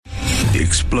The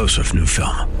explosive new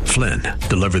film, Flynn,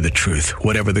 deliver the truth,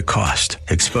 whatever the cost,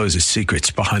 exposes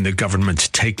secrets behind the government's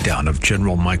takedown of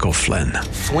General Michael Flynn.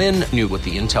 Flynn knew what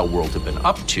the intel world had been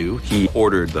up to. He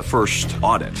ordered the first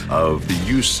audit of the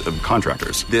use of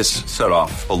contractors. This set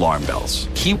off alarm bells.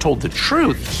 He told the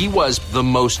truth. He was the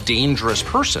most dangerous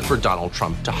person for Donald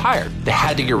Trump to hire. They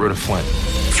had to get rid of Flynn.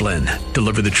 Flynn,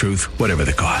 deliver the truth, whatever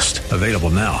the cost. Available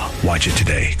now. Watch it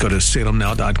today. Go to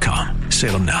salemnow.com.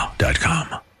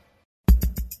 salemnow.com.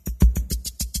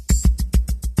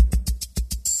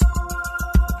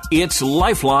 It's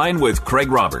Lifeline with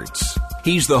Craig Roberts.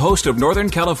 He's the host of Northern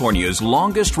California's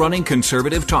longest-running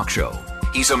conservative talk show.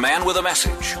 He's a man with a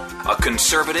message, a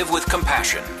conservative with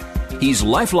compassion. He's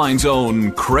Lifeline's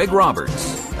own Craig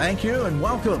Roberts. Thank you and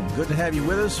welcome. Good to have you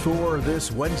with us for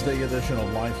this Wednesday edition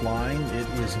of Lifeline. It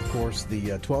is, of course, the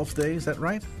 12th day. Is that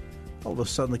right? All of a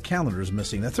sudden, the calendar is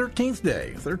missing. The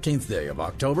 13th day of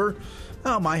October.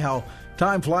 Oh, my, how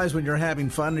time flies when you're having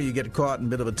fun or you get caught in a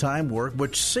bit of a time warp,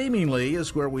 which seemingly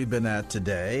is where we've been at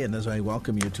today. And as I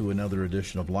welcome you to another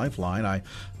edition of Lifeline, I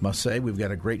must say we've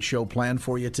got a great show planned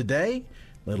for you today.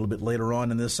 A little bit later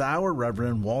on in this hour,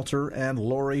 Reverend Walter and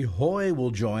Lori Hoy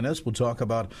will join us. We'll talk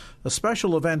about a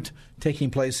special event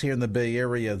taking place here in the Bay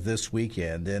Area this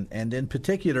weekend, and in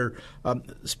particular,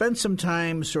 spend some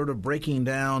time sort of breaking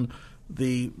down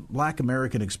the Black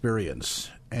American experience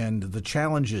and the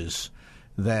challenges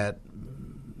that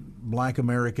Black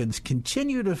Americans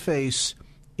continue to face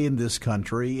in this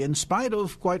country, in spite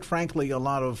of, quite frankly, a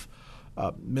lot of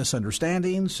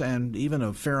misunderstandings and even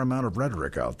a fair amount of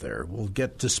rhetoric out there. We'll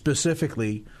get to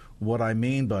specifically what I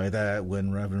mean by that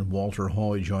when Reverend Walter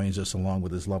Hoy joins us along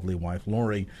with his lovely wife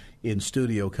Lori in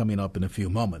studio coming up in a few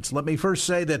moments. Let me first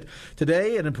say that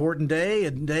today, an important day,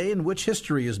 a day in which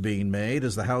history is being made,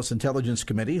 is the House Intelligence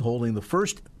Committee holding the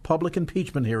first public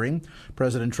impeachment hearing.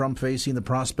 President Trump facing the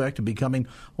prospect of becoming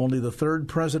only the third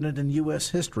president in U.S.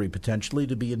 history potentially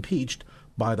to be impeached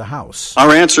by the House.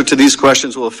 Our answer to these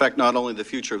questions will affect not only the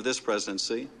future of this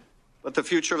presidency, but the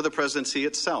future of the presidency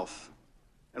itself,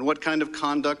 and what kind of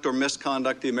conduct or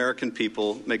misconduct the American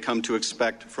people may come to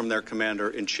expect from their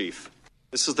commander-in-chief.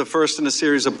 This is the first in a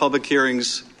series of public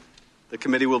hearings the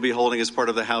committee will be holding as part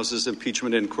of the House's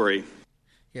impeachment inquiry.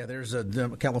 Yeah, there's a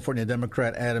California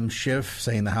Democrat, Adam Schiff,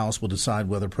 saying the House will decide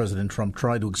whether President Trump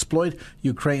tried to exploit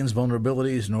Ukraine's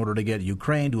vulnerabilities in order to get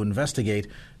Ukraine to investigate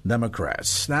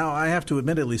Democrats. Now, I have to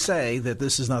admittedly say that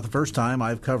this is not the first time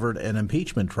I've covered an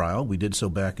impeachment trial. We did so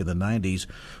back in the 90s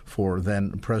for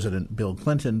then President Bill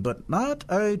Clinton, but not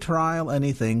a trial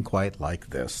anything quite like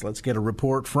this. Let's get a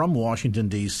report from Washington,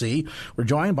 D.C. We're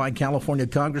joined by California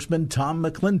Congressman Tom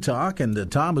McClintock.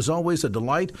 And Tom, as always, a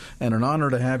delight and an honor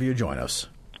to have you join us.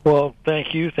 Well,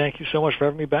 thank you. Thank you so much for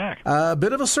having me back. A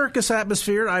bit of a circus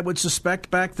atmosphere, I would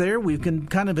suspect, back there. We've been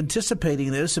kind of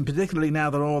anticipating this, and particularly now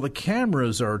that all the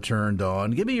cameras are turned on.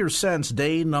 Give me your sense,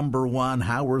 day number one,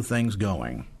 how are things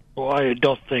going? Well, I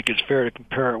don't think it's fair to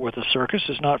compare it with a circus.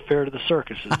 It's not fair to the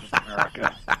circuses in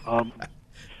America.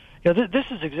 This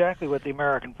is exactly what the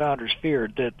American founders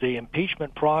feared, that the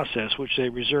impeachment process, which they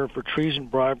reserved for treason,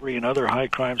 bribery, and other high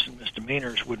crimes and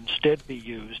misdemeanors, would instead be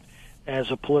used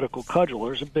as a political cudgel.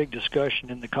 There's a big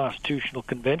discussion in the Constitutional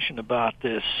Convention about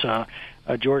this.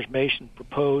 George Mason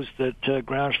proposed that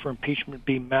grounds for impeachment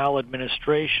be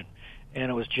maladministration.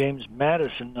 And it was James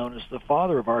Madison, known as the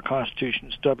father of our Constitution,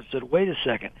 who stood up and said, wait a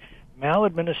second,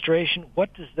 maladministration,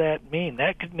 what does that mean?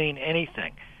 That could mean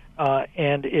anything.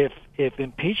 And if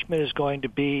impeachment is going to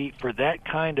be for that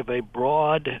kind of a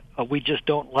broad, we just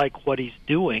don't like what he's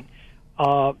doing,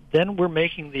 then we're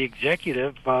making the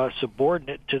executive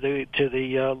subordinate to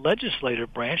the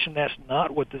legislative branch, and that's not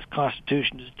what this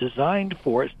Constitution is designed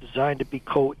for. It's designed to be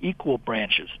co-equal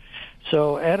branches.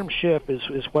 So Adam Schiff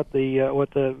is what the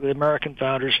American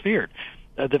founders feared.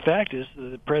 The fact is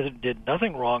the president did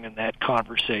nothing wrong in that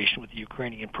conversation with the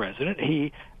Ukrainian president.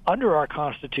 He, under our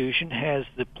Constitution, has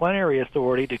the plenary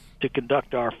authority to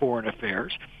conduct our foreign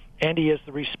affairs, and he has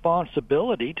the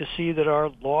responsibility to see that our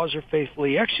laws are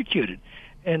faithfully executed.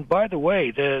 And by the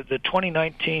way, the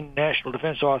 2019 National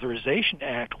Defense Authorization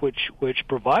Act, which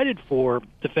provided for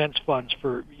defense funds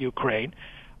for Ukraine,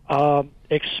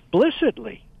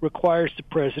 explicitly requires the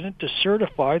president to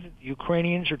certify that the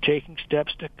Ukrainians are taking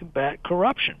steps to combat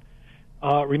corruption.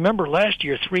 Remember, last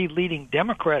year, 3 leading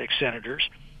Democratic senators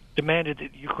demanded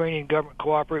that the Ukrainian government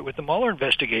cooperate with the Mueller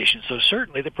investigation. So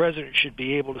certainly the president should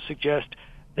be able to suggest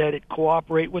that it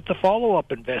cooperate with the follow-up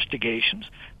investigations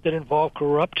that involve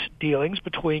corrupt dealings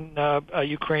between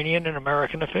Ukrainian and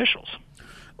American officials.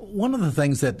 One of the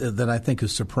things that I think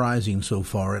is surprising so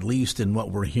far, at least in what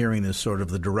we're hearing, is sort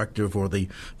of the directive or the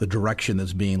direction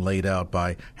that's being laid out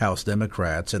by House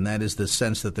Democrats, and that is the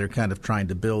sense that they're kind of trying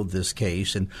to build this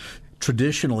case. And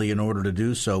traditionally, in order to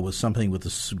do so with something with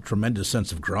a tremendous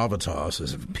sense of gravitas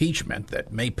as impeachment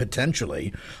that may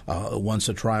potentially, once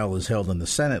a trial is held in the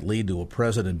Senate, lead to a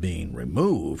president being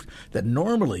removed, that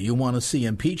normally you want to see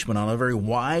impeachment on a very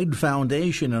wide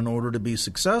foundation in order to be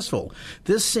successful.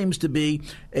 This seems to be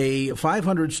a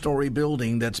 500-story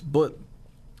building that's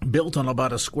built on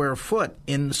about a square foot,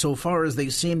 insofar as they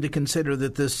seem to consider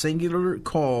that this singular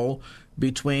call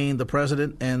between the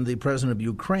president and the president of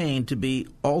Ukraine to be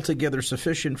altogether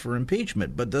sufficient for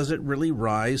impeachment. But does it really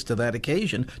rise to that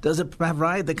occasion? Does it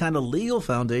provide the kind of legal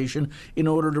foundation in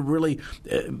order to really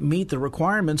meet the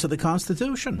requirements of the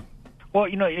Constitution? Well,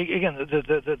 again,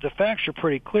 the facts are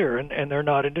pretty clear, and they're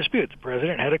not in dispute. The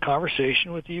president had a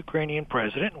conversation with the Ukrainian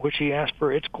president in which he asked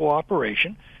for its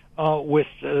cooperation with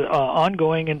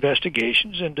ongoing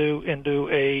investigations into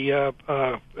a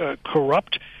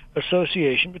corrupt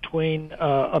association between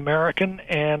American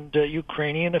and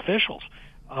Ukrainian officials.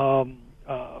 And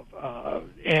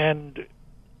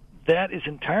that is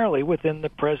entirely within the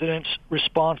president's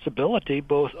responsibility,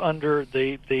 both under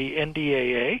the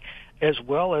NDAA as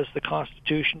well as the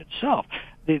Constitution itself.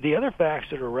 The other facts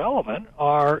that are relevant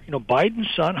are,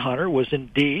 Biden's son Hunter was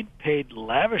indeed paid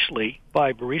lavishly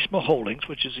by Burisma Holdings,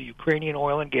 which is a Ukrainian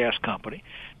oil and gas company,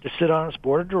 to sit on its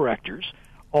board of directors,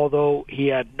 although he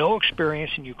had no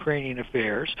experience in Ukrainian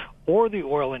affairs or the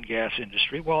oil and gas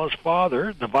industry, while his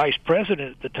father, the vice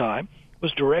president at the time,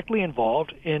 was directly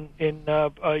involved in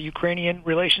Ukrainian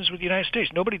relations with the United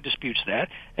States. Nobody disputes that,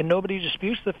 and nobody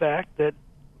disputes the fact that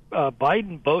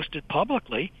Biden boasted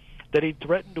publicly that he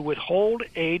threatened to withhold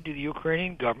aid to the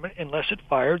Ukrainian government unless it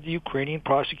fired the Ukrainian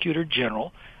prosecutor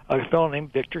general, a fellow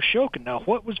named Viktor Shokin. Now,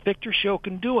 what was Viktor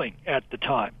Shokin doing at the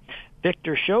time?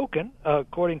 Viktor Shokin,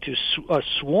 according to a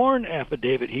sworn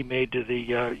affidavit he made to the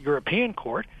European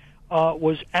Court,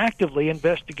 was actively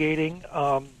investigating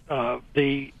about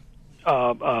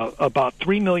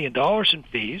 $3 million in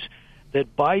fees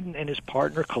that Biden and his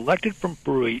partner collected from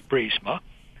Burisma.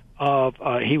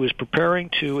 He was preparing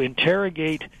to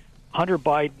interrogate Hunter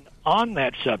Biden on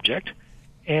that subject,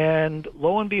 and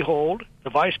lo and behold, the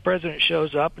vice president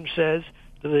shows up and says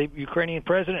to the Ukrainian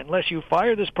president, unless you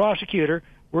fire this prosecutor,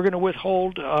 we're going to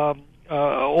withhold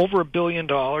over $1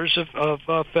 billion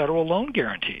of federal loan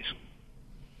guarantees.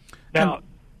 Now,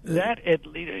 either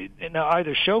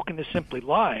Shokin is simply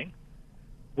lying,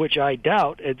 which I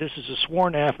doubt. This is a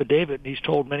sworn affidavit, and he's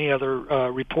told many other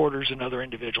reporters and other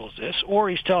individuals this, or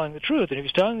he's telling the truth. And if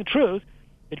he's telling the truth,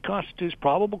 it constitutes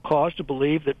probable cause to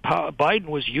believe that Biden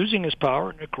was using his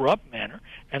power in a corrupt manner,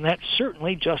 and that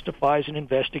certainly justifies an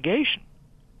investigation.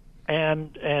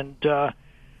 And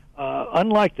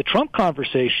unlike the Trump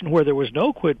conversation, where there was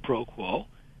no quid pro quo,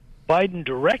 Biden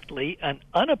directly and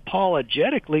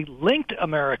unapologetically linked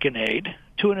American aid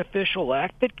to an official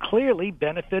act that clearly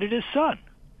benefited his son.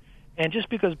 And just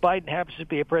because Biden happens to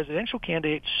be a presidential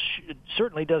candidate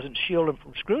certainly doesn't shield him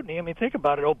from scrutiny. I mean, think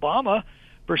about it. Obama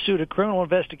pursued a criminal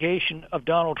investigation of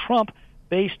Donald Trump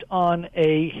based on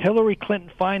a Hillary Clinton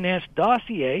finance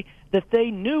dossier that they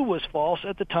knew was false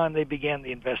at the time they began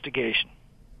the investigation.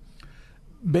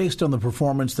 Based on the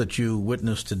performance that you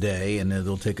witnessed today, and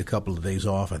it'll take a couple of days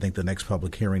off, I think the next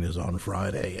public hearing is on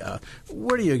Friday,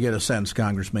 where do you get a sense,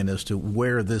 Congressman, as to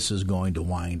where this is going to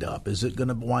wind up? Is it going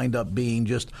to wind up being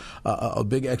just a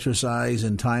big exercise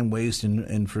in time waste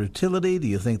and futility? Do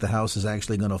you think the House is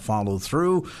actually going to follow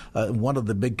through? One of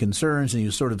the big concerns, and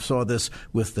you sort of saw this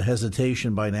with the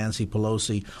hesitation by Nancy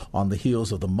Pelosi on the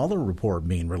heels of the Mueller report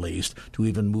being released to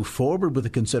even move forward with the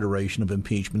consideration of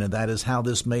impeachment, and that is how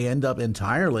this may end up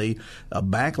entirely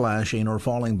backlashing or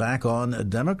falling back on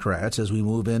Democrats as we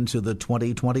move into the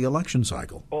 2020 election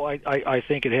cycle. Well, I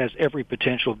think it has every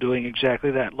potential of doing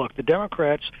exactly that. Look, the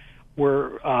Democrats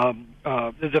were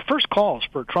the first calls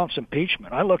for Trump's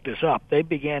impeachment. I looked this up. They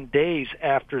began days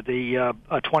after the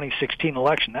 2016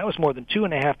 election. That was more than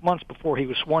 2.5 months before he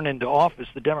was sworn into office.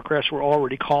 The Democrats were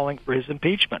already calling for his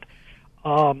impeachment.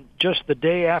 Just the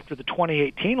day after the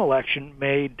 2018 election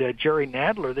made Jerry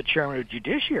Nadler the chairman of the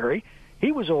Judiciary,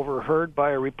 he was overheard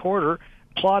by a reporter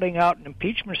plotting out an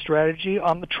impeachment strategy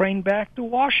on the train back to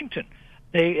Washington.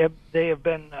 They have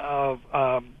been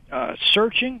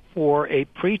searching for a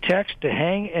pretext to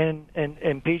hang an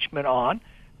impeachment on.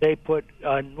 They put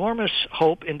enormous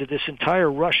hope into this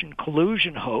entire Russian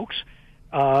collusion hoax,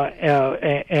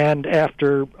 and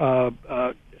after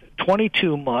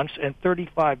 22 months and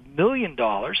 $35 million,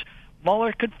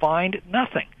 Mueller could find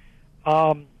nothing.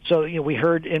 So we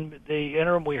heard in the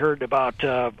interim, we heard about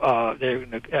the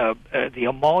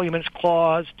emoluments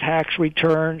clause, tax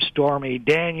returns, Stormy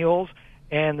Daniels,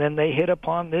 and then they hit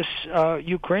upon this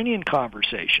Ukrainian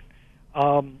conversation,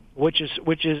 which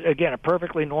is again a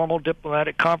perfectly normal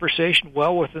diplomatic conversation,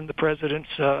 well within the president's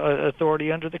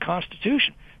authority under the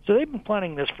Constitution. So they've been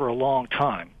planning this for a long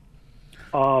time.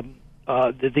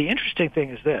 The interesting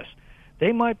thing is this.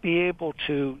 They might be able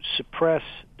to suppress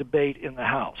debate in the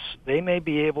House. They may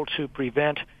be able to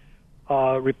prevent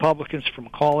Republicans from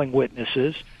calling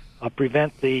witnesses,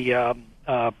 prevent the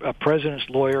president's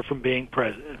lawyer from being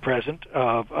present.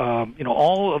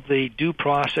 All of the due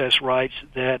process rights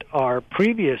that our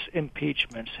previous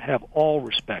impeachments have all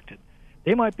respected.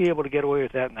 They might be able to get away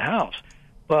with that in the House.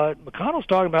 But McConnell's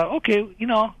talking about, okay,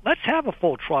 let's have a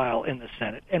full trial in the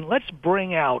Senate, and let's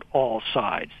bring out all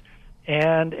sides.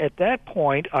 And at that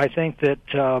point, I think that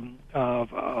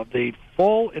the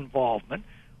full involvement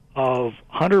of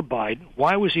Hunter Biden,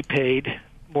 why was he paid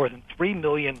more than $3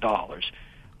 million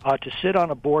to sit on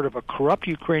a board of a corrupt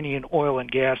Ukrainian oil and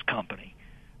gas company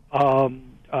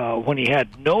when he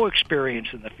had no experience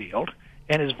in the field,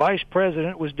 and his vice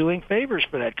president was doing favors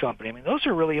for that company? I mean, those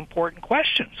are really important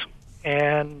questions.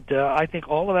 And I think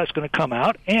all of that's going to come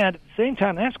out. And at the same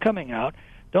time that's coming out,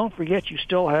 don't forget you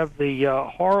still have the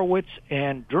Horowitz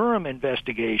and Durham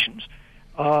investigations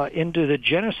into the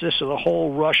genesis of the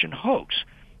whole Russian hoax.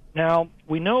 Now,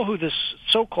 we know who this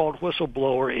so-called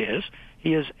whistleblower is.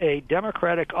 He is a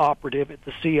Democratic operative at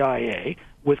the CIA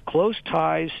with close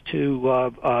ties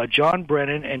to John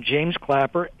Brennan and James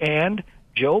Clapper and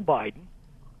Joe Biden.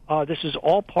 This is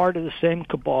all part of the same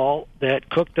cabal that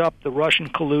cooked up the Russian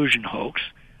collusion hoax.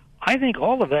 I think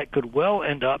all of that could well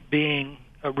end up being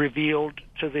revealed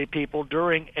to the people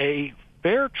during a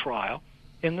fair trial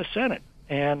in the Senate.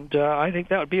 And I think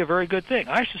that would be a very good thing.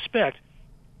 I suspect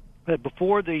that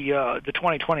before the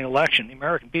 2020 election, the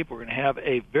American people are going to have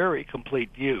a very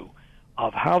complete view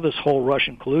of how this whole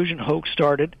Russian collusion hoax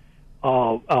started,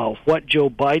 what Joe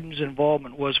Biden's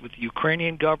involvement was with the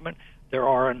Ukrainian government. There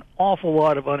are an awful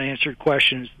lot of unanswered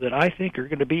questions that I think are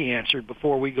going to be answered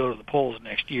before we go to the polls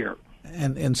next year.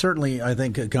 And certainly, I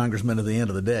think, Congressman, at the end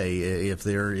of the day, if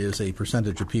there is a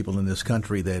percentage of people in this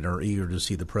country that are eager to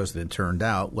see the president turned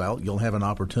out, well, you'll have an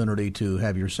opportunity to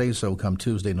have your say-so come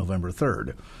Tuesday, November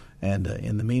 3rd. And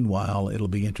in the meanwhile, it'll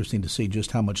be interesting to see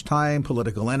just how much time,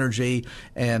 political energy,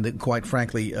 and quite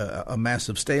frankly, a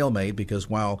massive stalemate, because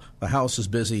while the House is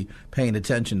busy paying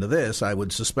attention to this, I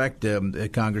would suspect,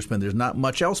 Congressman, there's not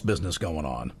much else business going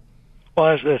on.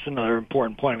 Well, that's another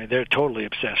important point. I mean, they're totally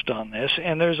obsessed on this,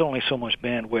 and there's only so much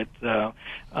bandwidth that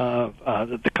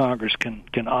the Congress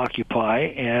can occupy,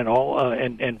 and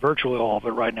and virtually all of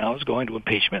it right now is going to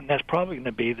impeachment, and that's probably going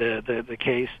to be the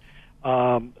case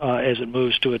as it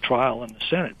moves to a trial in the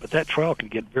Senate. But that trial can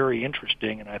get very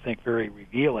interesting, and I think very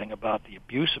revealing about the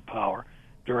abuse of power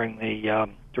during the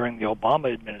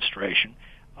Obama administration.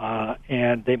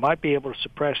 And they might be able to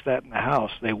suppress that in the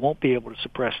House. They won't be able to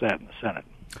suppress that in the Senate.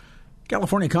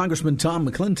 California Congressman Tom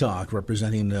McClintock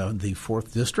representing the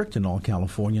 4th District and all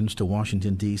Californians to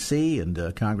Washington, D.C.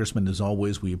 And Congressman, as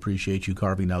always, we appreciate you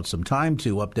carving out some time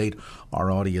to update our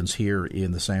audience here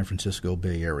in the San Francisco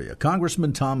Bay Area.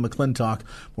 Congressman Tom McClintock,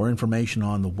 more information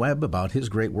on the web about his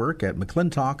great work at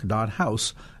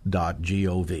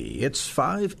mcclintock.house.gov. It's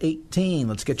 5:18.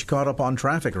 Let's get you caught up on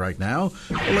traffic right now.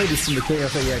 The latest in the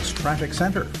KFAX Traffic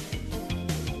Center.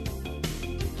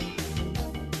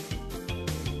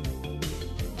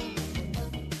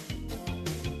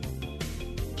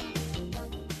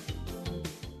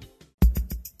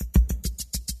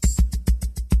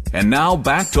 And now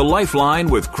back to Lifeline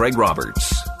with Craig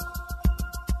Roberts.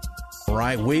 All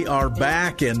right, we are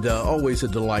back, and always a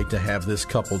delight to have this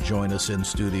couple join us in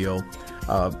studio.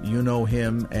 You know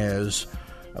him as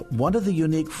one of the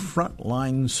unique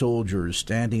frontline soldiers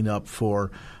standing up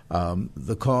for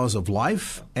the cause of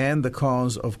life and the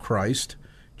cause of Christ.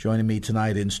 Joining me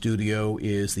tonight in studio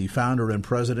is the founder and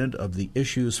president of the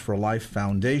Issues for Life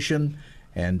Foundation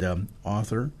and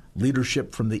author,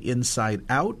 Leadership from the Inside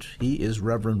Out. He is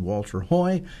Reverend Walter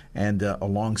Hoy, and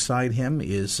alongside him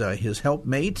is his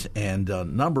helpmate and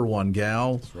number one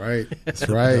gal. That's right. That's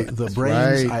right. The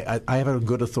brains. Right. I have a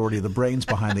good authority. The brains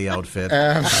behind the outfit.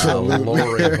 Absolutely.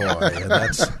 Lori Hoy. And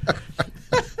that's.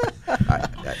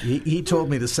 He told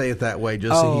me to say it that way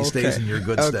just so he stays in your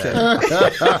good stead.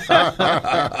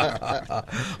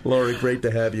 Lori, great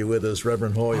to have you with us.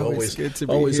 Reverend Hoy, always good to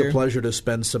be always here. A pleasure to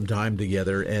spend some time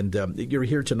together. And you're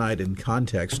here tonight in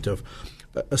context of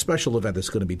a special event that's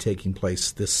going to be taking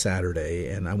place this Saturday,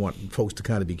 and I want folks to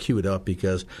kind of be queued up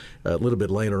because a little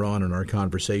bit later on in our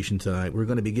conversation tonight, we're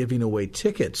going to be giving away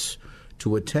tickets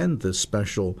to attend this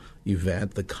special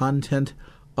event, the Content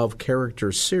of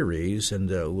Character series, and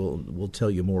we'll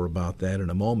tell you more about that in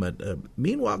a moment.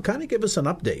 Meanwhile, kind of give us an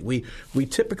update. We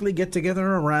typically get together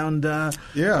around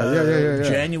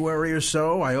January or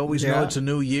so. I always know it's a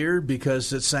new year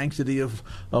because it's Sanctity of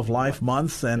Life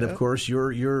Month, and of course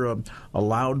you're a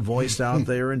loud voice out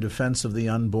there in defense of the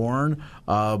unborn.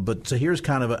 But so here's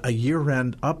kind of a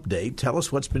year-end update. Tell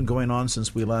us what's been going on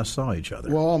since we last saw each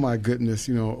other. Well, oh my goodness,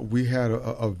 we had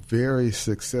a very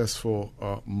successful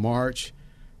March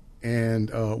and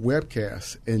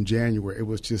webcast in January. It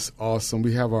was just awesome.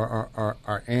 We have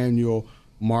our annual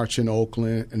March in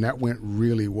Oakland, and that went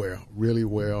really well.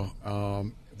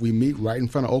 We meet right in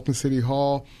front of Oakland City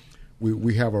Hall.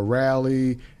 We have a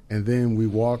rally, and then we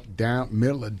walk down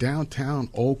middle of downtown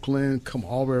Oakland, come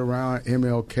all the way around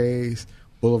MLK's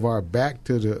Boulevard back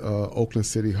to the Oakland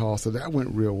City Hall. So that went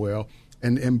real well.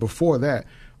 And before that,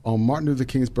 on Martin Luther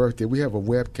King's birthday, we have a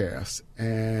webcast,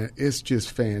 and it's just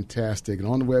fantastic. And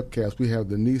on the webcast, we have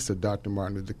the niece of Dr.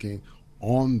 Martin Luther King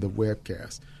on the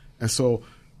webcast. And so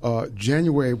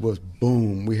January was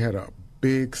boom. We had a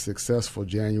big, successful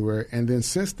January. And then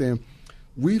since then,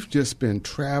 we've just been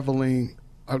traveling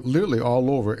literally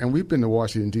all over. And we've been to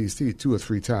Washington, D.C. 2 or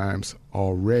 3 times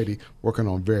already working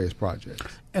on various projects.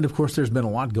 And, of course, there's been a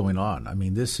lot going on. I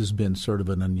mean, this has been sort of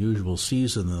an unusual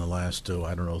season in the last,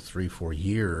 3-4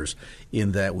 years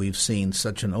in that we've seen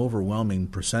such an overwhelming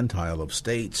percentile of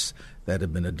states that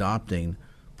have been adopting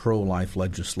pro-life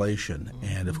legislation.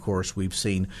 And, of course, we've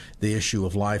seen the issue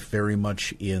of life very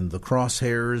much in the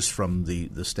crosshairs from the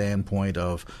standpoint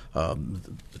of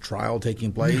the trial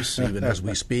taking place, even as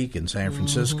we speak, in San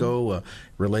Francisco,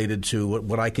 related to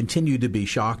what I continue to be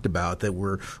shocked about, that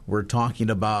we're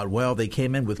talking about, well, they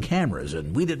came in with cameras,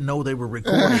 and we didn't know they were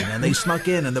recording, and they snuck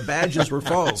in, and the badges were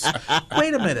false.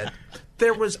 Wait a minute.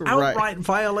 There was outright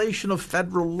violation of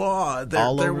federal law.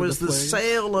 There was the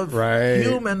sale of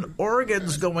human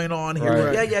organs going on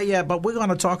here. Yeah. But we're going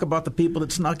to talk about the people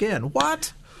that snuck in.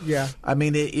 What? Yeah. I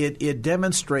mean, it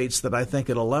demonstrates that I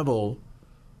think at a level,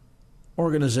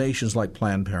 organizations like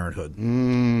Planned Parenthood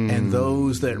and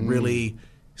those that really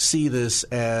see this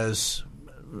as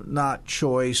not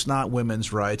choice, not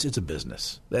women's rights, it's a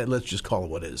business. Let's just call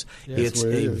it what it is. It's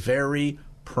a very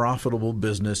profitable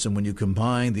business, and when you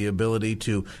combine the ability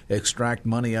to extract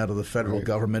money out of the federal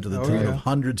government to the tune of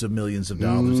hundreds of millions of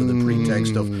dollars in the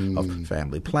pretext of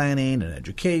family planning and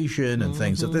education and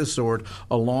things of this sort,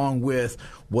 along with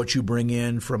what you bring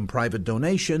in from private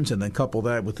donations, and then couple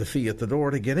that with the fee at the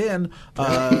door to get in,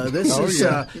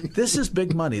 this is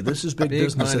big money. This is big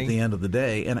business money at the end of the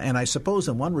day. And I suppose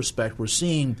in one respect we're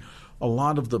seeing a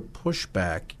lot of the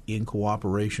pushback in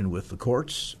cooperation with the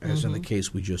courts, as in the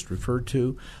case we just referred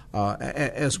to,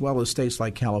 as well as states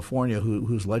like California,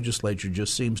 whose legislature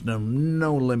just seems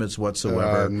no limits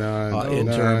whatsoever in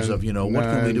terms of, what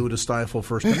can we do to stifle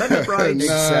First Amendment rights?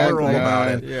 We're all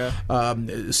about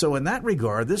it. So in that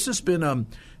regard, this has been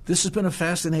a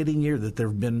fascinating year, that there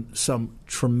have been some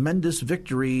tremendous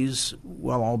victories,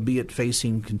 while albeit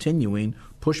facing continuing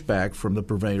pushback from the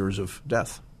purveyors of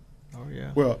death. Oh, yeah.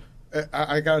 Well,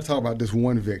 I got to talk about this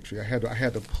one victory. I had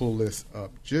to pull this up.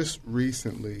 Just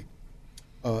recently,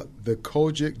 the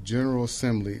COGIC General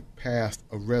Assembly passed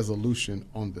a resolution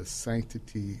on the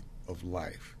sanctity of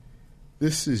life.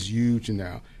 This is huge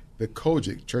now. The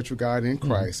COGIC, Church of God in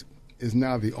Christ, is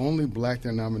now the only black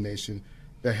denomination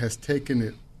that has taken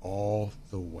it all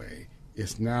the way.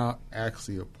 It's now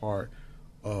actually a part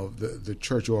of the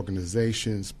church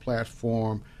organization's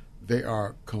platform. They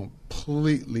are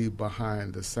completely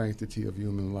behind the sanctity of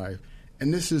human life.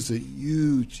 And this is a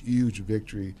huge, huge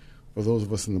victory for those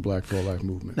of us in the Black pro-life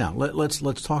movement. Now,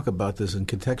 let's talk about this and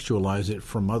contextualize it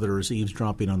from others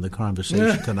eavesdropping on the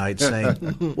conversation tonight,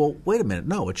 saying, well, wait a minute,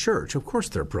 no, a church, of course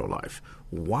they're pro-life.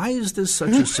 Why is this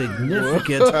such a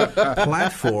significant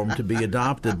platform to be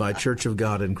adopted by Church of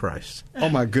God in Christ? Oh,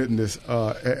 my goodness.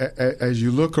 As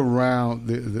you look around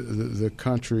the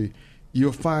country,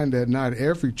 you'll find that not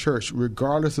every church,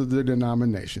 regardless of the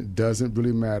denomination, doesn't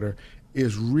really matter,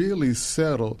 is really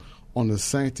settled on the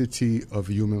sanctity of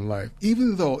human life.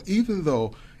 Even though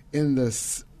in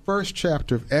the first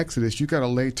chapter of Exodus, you got a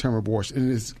late-term abortion, and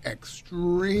it is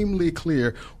extremely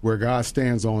clear where God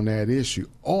stands on that issue.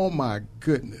 Oh, my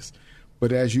goodness.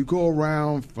 But as you go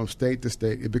around from state to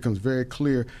state, it becomes very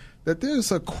clear that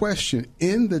there's a question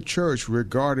in the church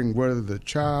regarding whether the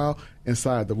child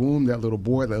inside the womb, that little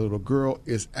boy, that little girl,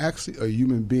 is actually a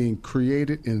human being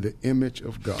created in the image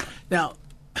of God. Now,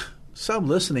 some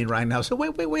listening right now say,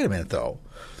 wait a minute, though.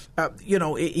 The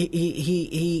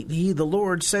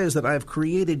Lord says that I've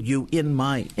created you in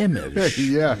my image.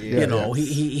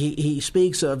 He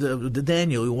speaks of the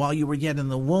Daniel, while you were yet in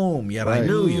the womb, yet I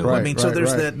knew you. So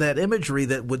there's that imagery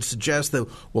that would suggest that,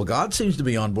 well, God seems to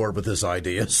be on board with this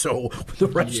idea, so the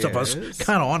rest of us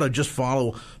kind of ought to just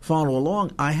follow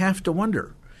along. I have to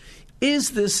wonder,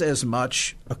 is this as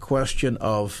much a question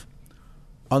of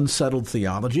unsettled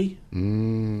theology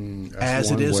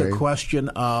as it is a question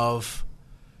of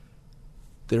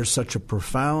there's such a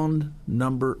profound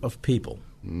number of people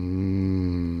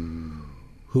who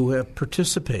have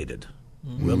participated,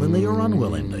 willingly or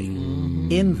unwillingly,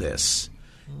 in this,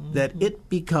 that it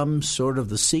becomes sort of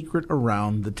the secret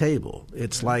around the table.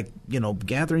 It's like,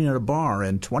 gathering at a bar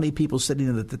and 20 people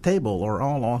sitting at the table are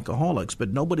all alcoholics, but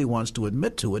nobody wants to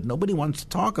admit to it. Nobody wants to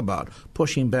talk about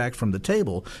pushing back from the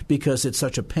table because it's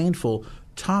such a painful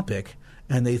topic,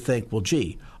 and they think, well,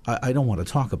 gee, I don't want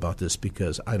to talk about this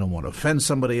because I don't want to offend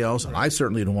somebody else, and I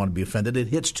certainly don't want to be offended. It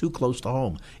hits too close to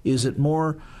home. Is it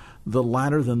more the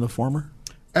latter than the former?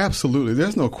 Absolutely.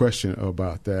 There's no question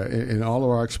about that. In all of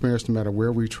our experience, no matter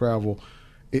where we travel,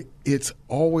 it's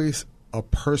always a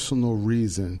personal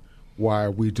reason why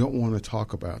we don't want to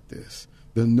talk about this.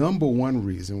 The number one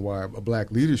reason why black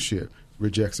leadership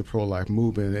rejects the pro-life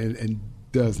movement and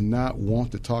does not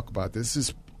want to talk about this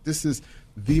is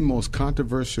the most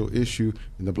controversial issue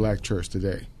in the black church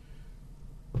today.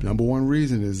 Number one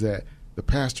reason is that the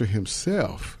pastor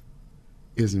himself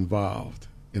is involved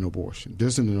in abortion.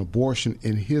 There's an abortion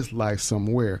in his life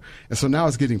somewhere. And so now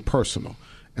it's getting personal.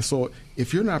 And so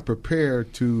if you're not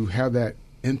prepared to have that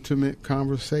intimate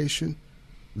conversation,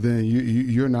 then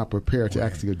you're not prepared to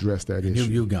actually address that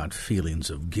issue. You've got feelings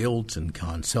of guilt and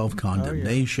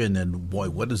self-condemnation, and boy,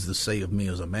 what does this say of me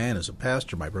as a man, as a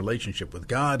pastor, my relationship with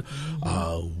God?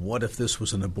 What if this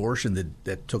was an abortion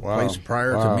that took place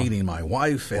prior to meeting my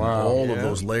wife, and all of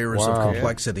those layers of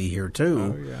complexity here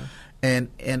too? And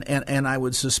I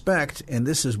would suspect, and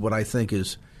this is what I think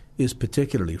is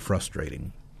particularly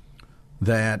frustrating,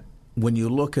 that when you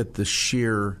look at the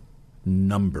sheer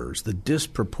numbers, the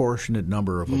disproportionate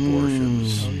number of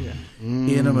abortions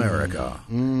in America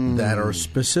that are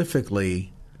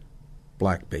specifically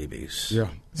black babies. Yeah,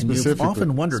 and you've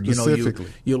often wondered,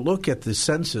 you look at the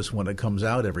census when it comes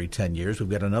out every 10 years. We've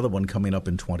got another one coming up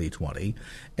in 2020,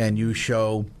 and you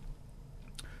show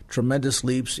tremendous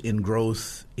leaps in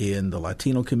growth in the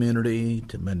Latino community,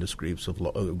 tremendous leaps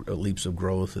of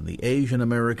growth in the Asian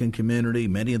American community,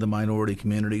 many of the minority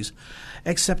communities,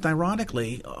 except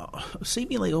ironically,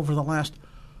 seemingly over the last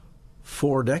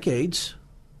 4 decades,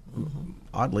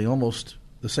 oddly almost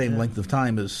the same length of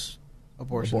time as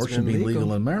abortion being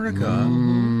legal in America,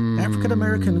 African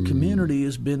American community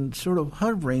has been sort of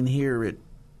hovering here at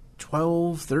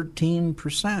 12,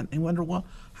 13%. And wonder, well,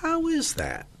 how is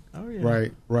that?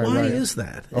 Right. Why is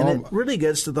that? And it really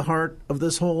gets to the heart of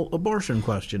this whole abortion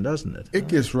question, doesn't it? It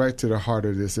gets right to the heart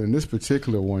of this. And this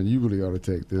particular one, you really ought to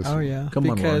take this one. Yeah. Come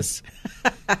on, because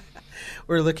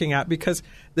we're looking at, because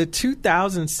the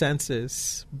 2000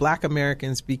 census, black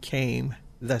Americans became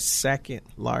the second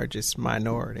largest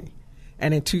minority.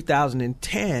 And in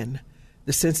 2010,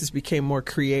 the census became more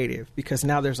creative because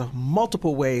now there's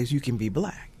multiple ways you can be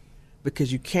black,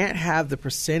 because you can't have the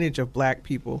percentage of black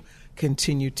people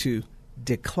continue to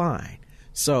decline.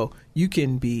 So you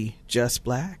can be just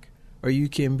black, or you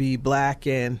can be black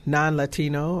and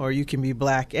non-Latino, or you can be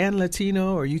black and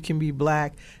Latino, or you can be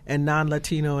black and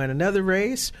non-Latino and another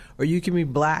race, or you can be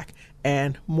black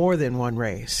and more than one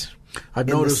race. I've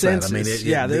noticed that. I mean,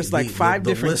 there's like 5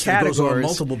 different categories. Goes on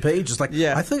multiple pages. Like,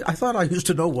 I thought I used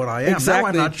to know what I am. Exactly. Now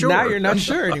I'm not sure. Now you're not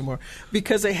sure anymore,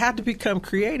 because they had to become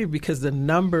creative because the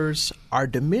numbers are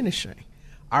diminishing.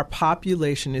 Our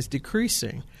population is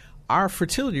decreasing. Our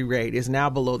fertility rate is now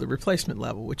below the replacement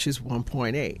level, which is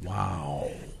 1.8.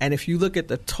 Wow. And if you look at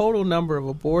the total number of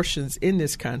abortions in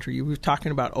this country, we're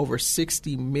talking about over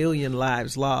 60 million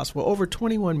lives lost. Well, over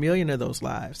 21 million of those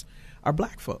lives are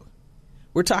black folk.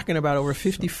 We're talking about over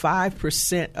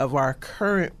 55% of our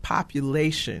current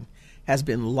population has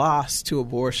been lost to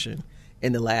abortion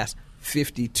in the last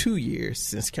 52 years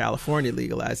since California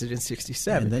legalized it in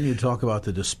 1967. And then you talk about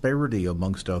the disparity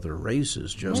amongst other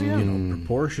races, just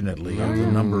proportionately of the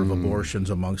number of abortions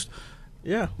amongst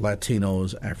Yeah.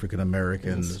 Latinos, African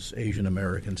Americans, Asian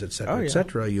Americans, et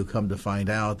cetera, you come to find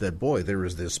out that, boy, there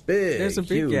is this There's a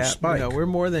big huge gap. spike. We're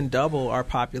more than double our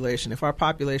population. If our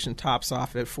population tops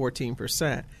off at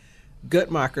 14%,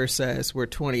 Guttmacher says we're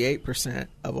 28%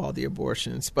 of all the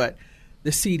abortions, but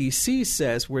the CDC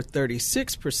says we're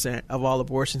 36% of all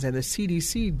abortions, and the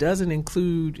CDC doesn't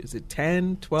include, is it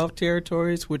 10, 12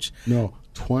 territories? No,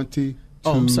 22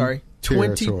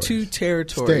 22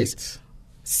 territories.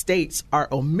 States are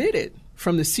omitted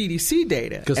from the CDC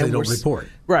data. Because they don't report.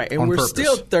 Right, and we're purpose.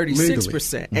 still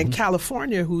 36%. Legally. And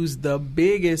California, who's the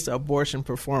biggest abortion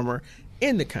performer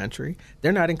in the country,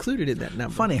 they're not included in that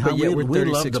number. Funny how we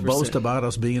love to boast about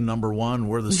us being number one.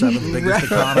 We're the 7th biggest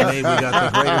economy. We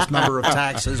got the greatest number of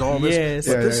taxes, all this. Yes.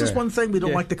 But this is one thing we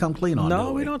don't like to come clean on.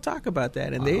 No, we don't talk about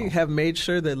that. And they have made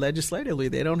sure that legislatively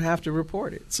they don't have to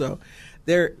report it. So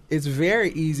it's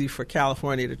very easy for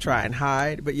California to try and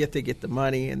hide, but yet they get the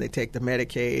money and they take the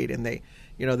Medicaid and they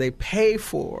pay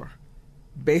for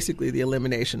basically the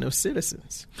elimination of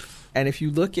citizens. And if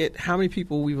you look at how many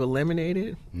people we've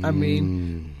eliminated, I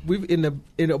mean,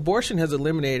 abortion has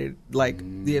eliminated like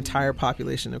the entire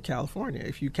population of California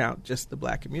if you count just the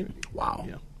black community. Wow.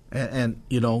 Yeah. And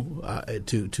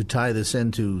to tie this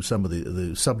into some of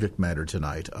the subject matter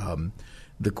tonight,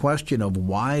 the question of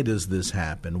why does this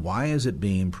happen? Why is it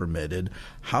being permitted?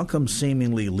 How come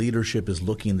seemingly leadership is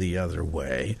looking the other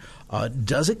way?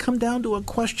 Does it come down to a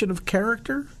question of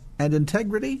character and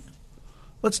integrity?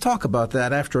 Let's talk about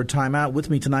that after a timeout.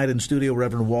 With me tonight in studio,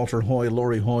 Reverend Walter Hoy,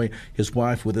 Lori Hoy, his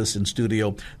wife, with us in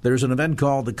studio. There's an event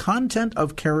called the Content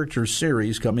of Character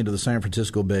Series coming to the San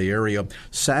Francisco Bay Area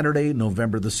Saturday,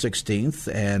 November the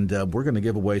 16th, and we're going to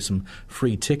give away some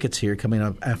free tickets here coming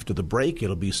up after the break.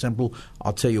 It'll be simple.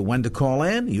 I'll tell you when to call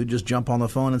in. You just jump on the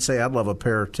phone and say, I'd love a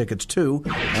pair of tickets too,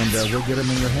 and we'll get them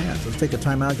in your hands. Let's take a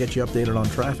timeout, get you updated on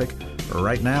traffic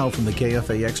right now from the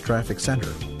KFAX Traffic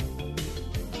Center.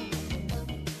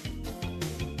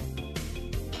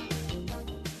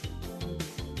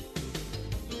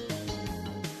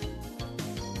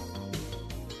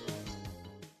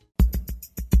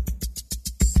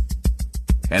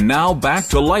 And now back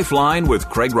to Lifeline with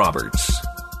Craig Roberts.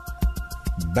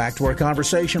 Back to our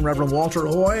conversation. Reverend Walter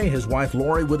Hoy, his wife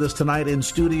Lori, with us tonight in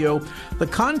studio. The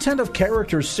Content of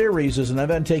Character Series is an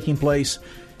event taking place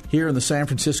here in the San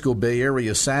Francisco Bay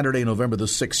Area Saturday, November the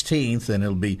 16th, and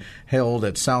it'll be held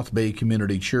at South Bay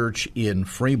Community Church in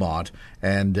Fremont.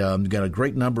 And we've got a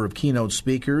great number of keynote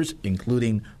speakers,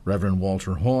 including Reverend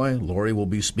Walter Hoy. Lori will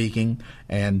be speaking.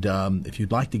 And if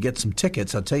you'd like to get some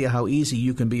tickets, I'll tell you how easy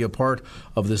you can be a part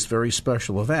of this very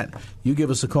special event. You give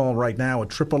us a call right now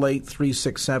at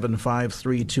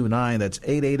 888-367-5329. That's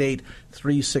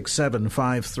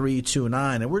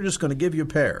 888-367-5329. And we're just going to give you a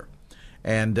pair.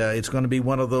 And it's going to be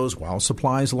one of those while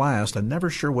supplies last. I'm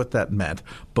never sure what that meant.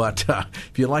 But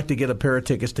if you'd like to get a pair of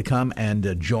tickets to come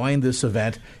and join this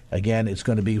event, again, it's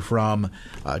going to be from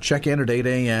check-in at 8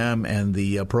 a.m. and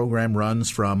the program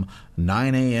runs from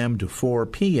 9 a.m. to 4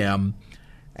 p.m.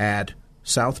 at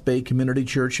South Bay Community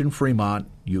Church in Fremont.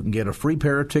 You can get a free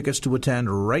pair of tickets to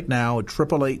attend right now at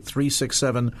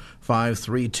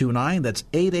 888-367-5329. That's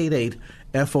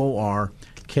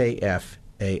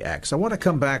 888-FORKFAX. I want to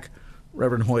come back,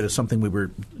 Reverend Hoy, to something we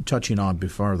were touching on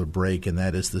before the break, and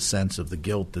that is the sense of the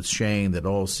guilt, the shame that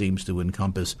all seems to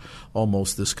encompass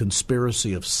almost this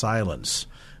conspiracy of silence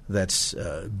that's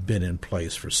been in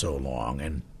place for so long.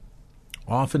 And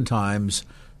oftentimes,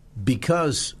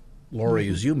 because, Lori,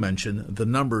 as you mentioned, the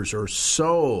numbers are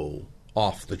so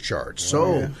off the charts,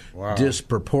 so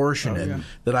disproportionate,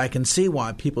 that I can see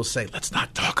why people say, let's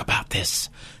not talk about this,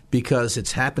 because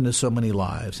it's happened to so many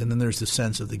lives. And then there's the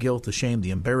sense of the guilt, the shame,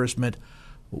 the embarrassment.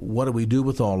 What do we do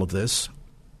with all of this?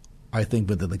 I think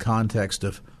within the context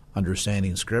of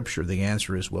understanding Scripture, the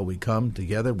answer is, well, we come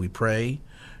together, we pray,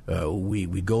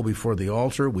 we go before the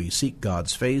altar, we seek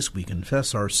God's face, we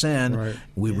confess our sin,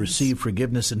 we receive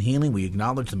forgiveness and healing, we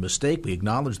acknowledge the mistake, we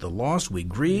acknowledge the loss, we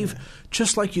grieve,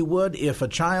 just like you would if a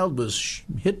child was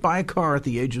hit by a car at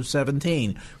the age of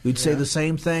 17. We'd say the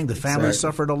same thing. The family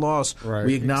suffered a loss.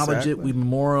 We acknowledge it, we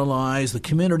memorialize, the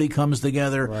community comes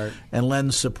together and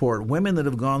lends support. Women that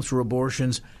have gone through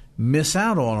abortions miss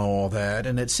out on all that,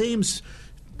 and it seems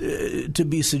to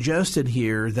be suggested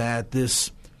here that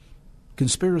this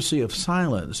conspiracy of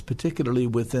silence, particularly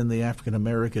within the African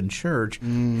American church,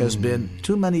 has been,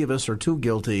 too many of us are too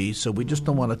guilty, so we just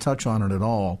don't want to touch on it at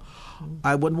all.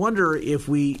 I would wonder if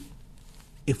we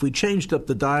changed up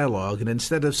the dialogue, and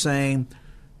instead of saying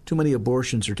too many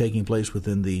abortions are taking place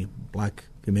within the black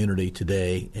community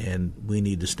today and we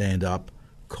need to stand up,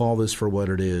 call this for what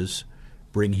it is,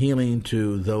 bring healing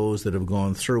to those that have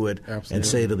gone through it, and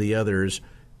say to the others,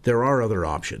 there are other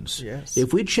options. Yes.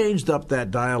 If we changed up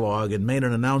that dialogue and made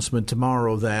an announcement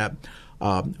tomorrow that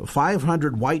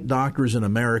 500 white doctors in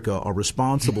America are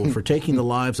responsible for taking the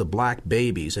lives of black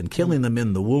babies and killing them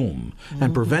in the womb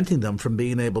and preventing them from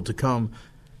being able to come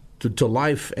to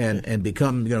life and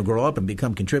become, grow up and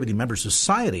become contributing members of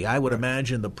society, I would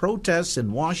imagine the protests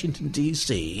in Washington,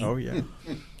 D.C.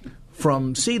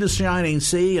 From sea to shining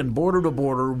sea and border to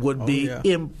border would be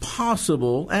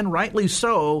impossible, and rightly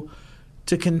so,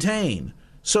 to contain.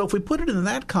 So if we put it in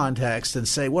that context and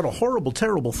say, what a horrible,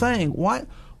 terrible thing, why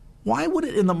would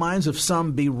it in the minds of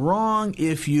some be wrong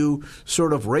if you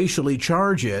sort of racially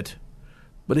charge it,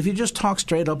 but if you just talk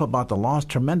straight up about the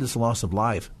tremendous loss of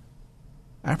life,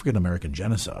 African-American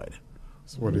genocide?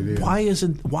 That's what it is.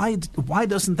 Why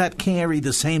doesn't that carry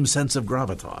the same sense of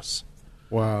gravitas?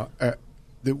 Well,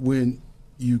 that when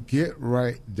you get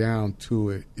right down to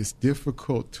it, it's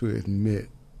difficult to admit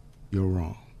you're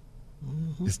wrong.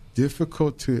 It's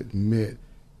difficult to admit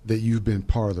that you've been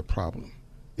part of the problem.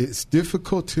 It's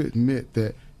difficult to admit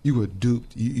that you were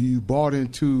duped. You bought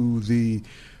into the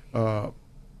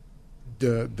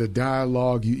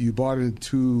dialogue. You bought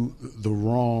into the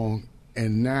wrong,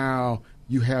 and now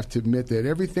you have to admit that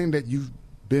everything that you've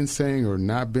been saying or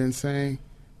not been saying,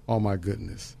 oh my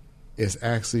goodness, it's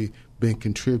actually been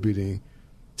contributing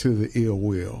to the ill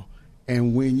will.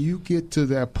 And when you get to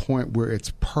that point where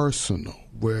it's personal,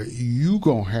 where you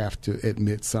going to have to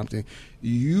admit something,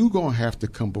 you going to have to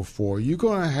come before, you're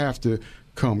going to have to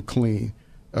come clean,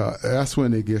 that's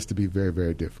when it gets to be very,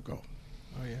 very difficult.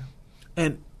 Oh, yeah.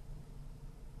 And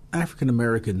African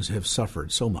Americans have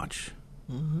suffered so much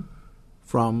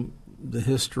from the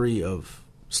history of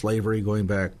slavery going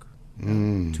back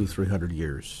 200-300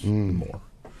 years or more,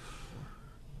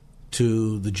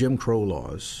 to the Jim Crow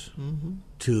laws,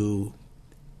 to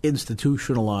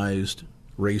institutionalized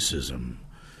racism,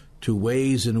 to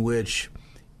ways in which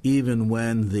even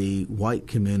when the white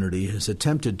community has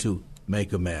attempted to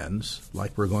make amends,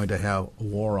 like we're going to have a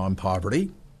war on poverty,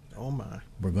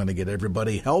 we're going to get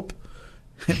everybody help,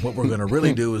 and what we're going to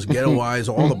really do is ghettoize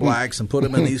all the blacks and put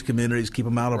them in these communities, keep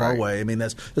them out of our way. I mean,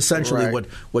 that's essentially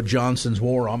what Johnson's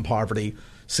war on poverty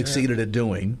succeeded at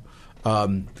doing.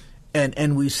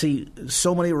 And we see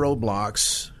so many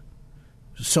roadblocks,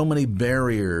 so many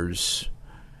barriers,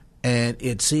 and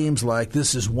it seems like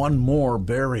this is one more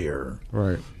barrier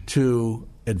to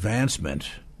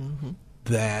advancement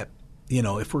that,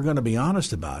 if we're going to be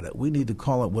honest about it, we need to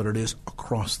call it what it is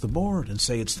across the board and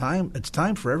say it's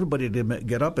time for everybody to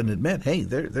get up and admit, hey,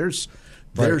 there's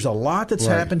a lot that's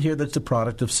happened here that's the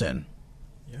product of sin.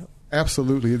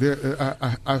 Absolutely.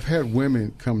 I've had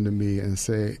women come to me and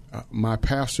say, my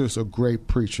pastor's a great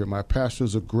preacher. My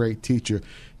pastor's a great teacher.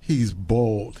 He's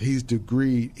bold. He's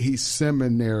degreed. He's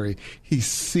seminary. He's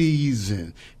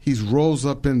seasoned. He's rose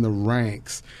up in the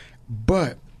ranks.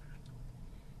 But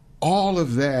all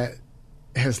of that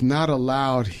has not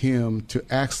allowed him to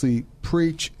actually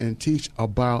preach and teach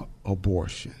about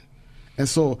abortion. And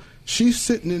so she's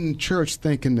sitting in church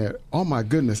thinking that, oh, my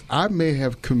goodness, I may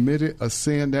have committed a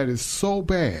sin that is so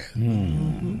bad,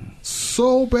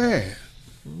 so bad,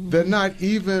 that not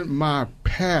even my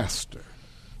pastor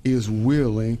is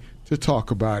willing to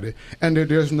talk about it. And that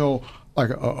there's no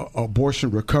a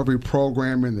abortion recovery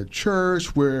program in the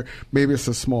church where maybe it's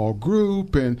a small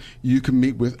group and you can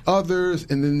meet with others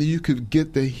and then you could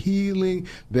get the healing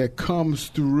that comes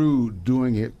through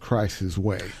doing it Christ's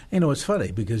way. It's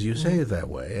funny because you say it that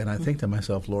way, and I think to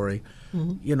myself, Lori,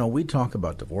 we talk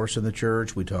about divorce in the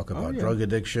church, we talk about drug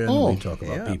addiction, we talk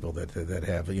about people that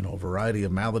have a variety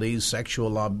of maladies,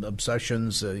 sexual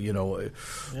obsessions. I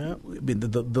mean,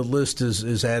 the list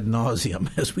is ad nauseum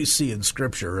as we see in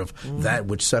Scripture of that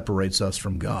which separates us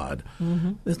from God.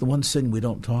 That's the one sin we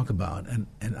don't talk about, and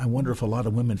I wonder if a lot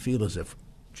of women feel as if,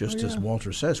 as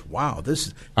Walter says, wow,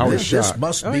 this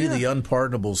must be the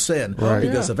unpardonable sin.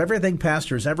 Because of everything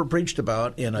pastor's ever preached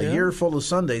about in a year full of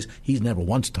Sundays, he's never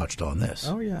once touched on this.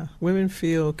 Oh, yeah. Women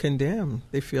feel condemned.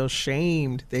 They feel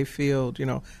shamed. They feel,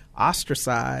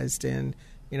 ostracized and,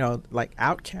 like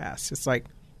outcasts. It's like,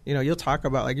 you'll talk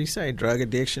about, like you say, drug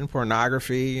addiction,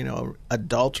 pornography,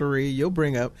 adultery. You'll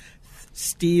bring up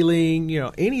stealing,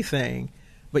 anything.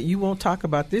 But you won't talk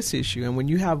about this issue. And when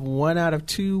you have 1 out of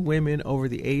 2 women over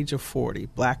the age of 40,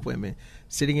 black women,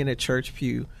 sitting in a church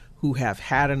pew who have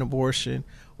had an abortion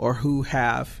or who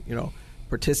have,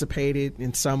 participated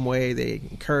in some way, they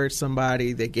encouraged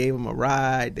somebody, they gave them a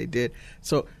ride, they did.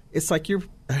 So it's like you're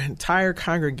an entire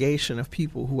congregation of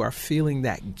people who are feeling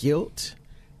that guilt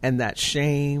and that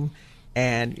shame.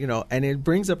 And, and it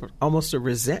brings up almost a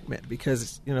resentment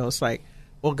because, it's like,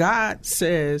 Well, God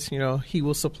says, he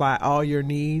will supply all your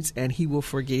needs and he will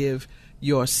forgive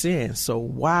your sins. So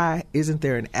why isn't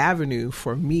there an avenue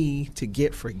for me to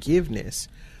get forgiveness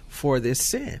for this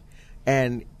sin?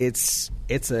 And it's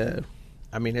a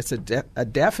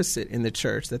deficit in the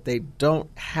church that they don't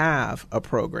have a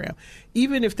program.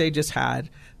 Even if they just had,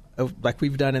 like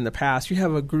we've done in the past, you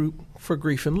have a group for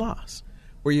grief and loss,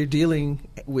 where you're dealing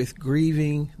with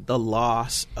grieving the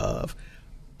loss of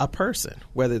a person,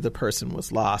 whether the person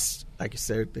was lost, like you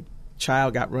said, the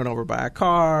child got run over by a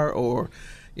car, or,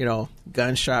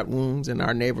 gunshot wounds in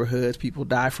our neighborhoods, people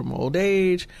die from old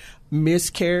age.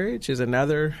 Miscarriage is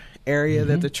another area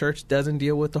that the church doesn't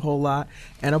deal with a whole lot,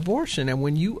 and abortion. And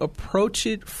when you approach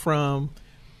it from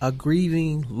a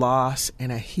grieving loss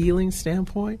and a healing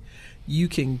standpoint, you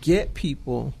can get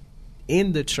people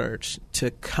in the church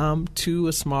to come to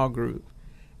a small group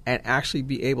and actually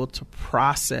be able to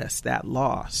process that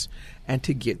loss and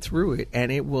to get through it.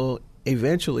 And it will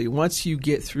eventually, once you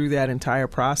get through that entire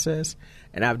process,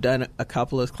 and I've done a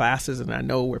couple of classes and I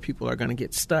know where people are going to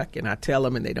get stuck, and I tell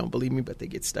them and they don't believe me, but they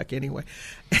get stuck anyway.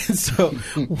 And so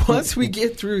once we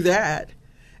get through that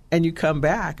and you come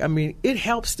back, it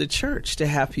helps the church to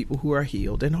have people who are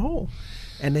healed and whole.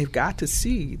 And they've got to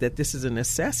see that this is a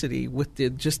necessity with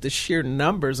just the sheer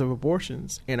numbers of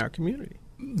abortions in our community.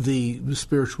 The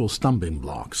spiritual stumbling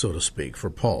block, so to speak, for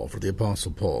the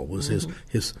Apostle Paul, was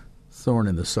his thorn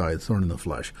in the side, thorn in the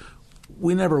flesh.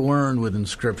 We never learn within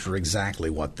Scripture exactly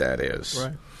what that is.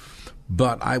 Right.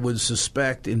 But I would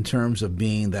suspect, in terms of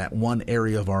being that one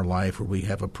area of our life where we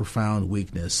have a profound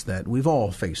weakness, that we've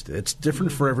all faced it. It's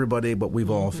different for everybody, but we've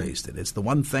all faced it. It's the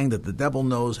one thing that the devil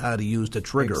knows how to use to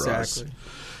trigger us.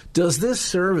 Does this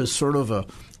serve as sort of a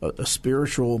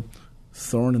spiritual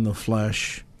thorn in the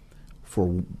flesh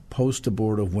for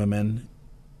post-abortive women,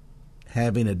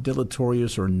 having a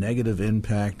deleterious or negative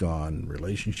impact on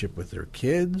relationship with their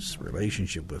kids,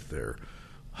 relationship with their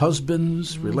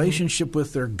husbands, relationship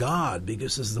with their God,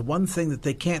 because this is the one thing that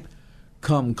they can't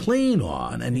come clean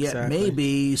on, and yet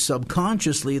maybe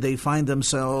subconsciously they find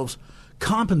themselves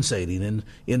compensating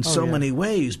in so many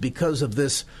ways because of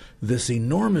this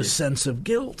enormous sense of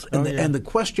guilt and the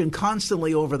question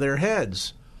constantly over their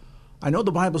heads. I know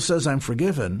the Bible says I'm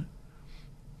forgiven,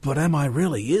 but am I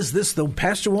really? Is this the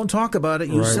pastor won't talk about it?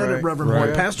 You said it, Reverend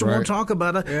Hoy. Pastor won't talk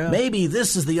about it. Yeah. Maybe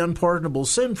this is the unpardonable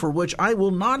sin for which I will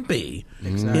not be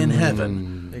in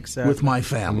heaven with my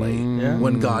family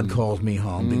when God calls me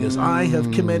home, because I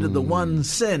have committed the one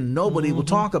sin. Nobody will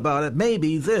talk about it.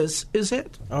 Maybe this is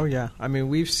it. Oh, yeah.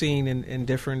 We've seen in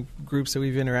different groups that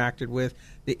we've interacted with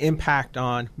the impact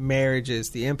on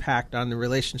marriages, the impact on the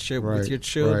relationship with your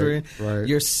children,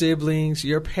 your siblings,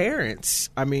 your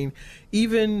parents.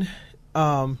 Even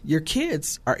your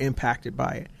kids are impacted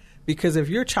by it. Because if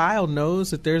your child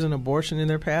knows that there's an abortion in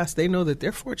their past, they know that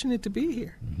they're fortunate to be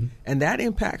here. And that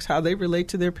impacts how they relate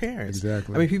to their parents.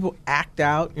 Exactly. People act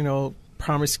out,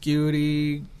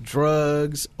 promiscuity,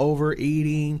 drugs,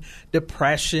 overeating,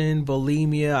 depression,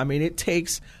 bulimia. It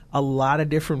takes a lot of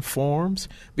different forms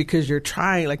because you're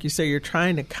trying, like you say, you're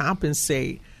trying to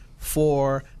compensate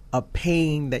for a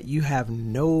pain that you have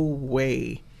no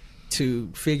way to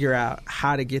figure out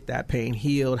how to get that pain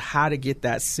healed, how to get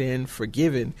that sin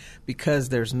forgiven, because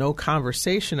there's no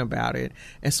conversation about it.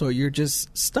 And so you're just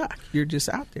stuck. You're just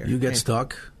out there. You get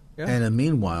stuck. Yeah. And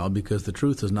meanwhile, because the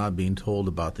truth is not being told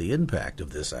about the impact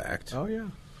of this act,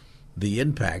 the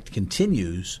impact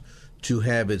continues to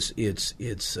have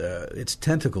its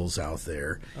tentacles out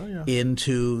there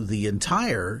into the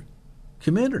entire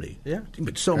community. Yeah,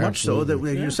 but so much so that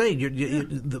you're saying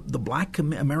the Black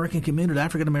American community,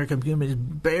 African American community, is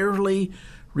barely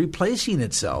replacing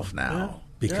itself now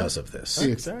because of this.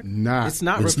 It's not. It's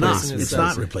not replacing itself. It's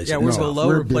not replacing. Yeah, we're below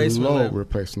replacement level.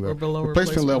 Replacement level. We're below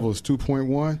replacement level is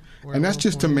 2.1, and that's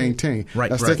just to maintain.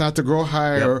 That's not to grow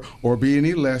higher or be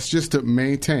any less. Just to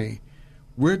maintain.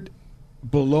 We're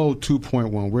below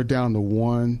 2.1. We're down to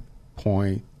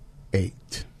 1.8.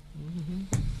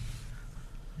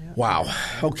 Wow.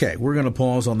 Okay, we're going to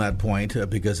pause on that point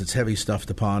because it's heavy stuff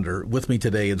to ponder. With me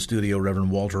today in studio,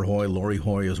 Reverend Walter Hoy, Lori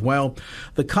Hoy as well.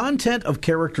 The Content of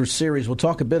Character series, we'll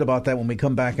talk a bit about that when we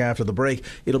come back after the break.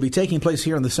 It'll be taking place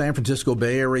here in the San Francisco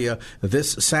Bay Area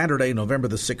this Saturday, November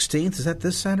the 16th. Is that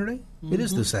this Saturday? It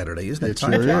is this Saturday, isn't it?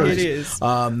 It is.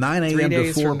 9 a.m.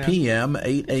 to 4 p.m.,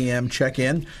 8 a.m.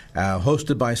 check-in,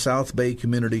 hosted by South Bay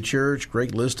Community Church.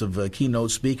 Great list of keynote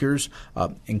speakers,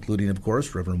 including, of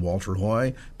course, Reverend Walter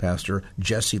Hoy, Pastor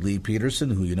Jesse Lee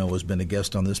Peterson, who you know has been a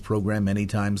guest on this program many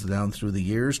times down through the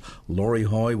years. Lori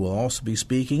Hoy will also be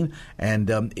speaking,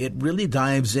 and it really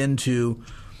dives into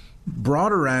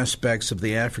broader aspects of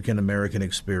the African American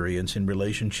experience in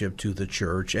relationship to the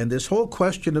church and this whole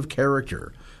question of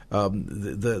character.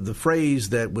 The phrase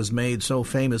that was made so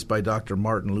famous by Dr.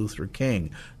 Martin Luther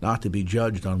King, not to be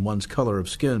judged on one's color of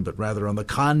skin, but rather on the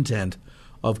content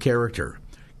of character.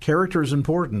 Character is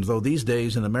important, though these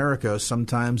days in America,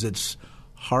 sometimes it's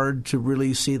hard to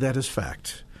really see that as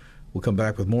fact. We'll come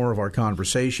back with more of our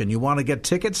conversation. You want to get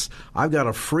tickets? I've got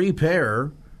a free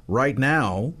pair right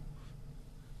now.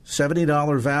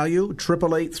 $70 value,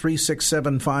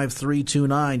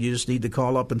 888-367-5329. You just need to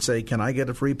call up and say, can I get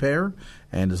a free pair?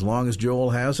 And as long as Joel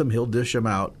has them, he'll dish them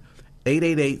out.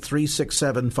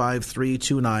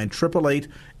 888-367-5329,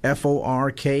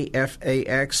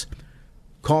 888-FORKFAX.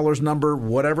 Caller's number,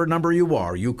 whatever number you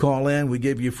are, you call in, we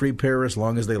give you a free pair as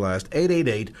long as they last.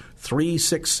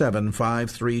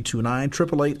 888-367-5329,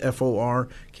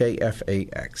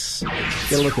 888-FORKFAX.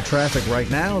 Get a look at traffic right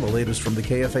now, the latest from the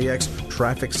KFAX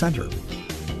Traffic Center.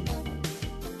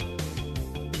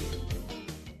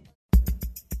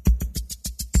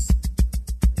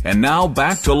 And now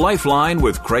back to Lifeline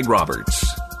with Craig Roberts.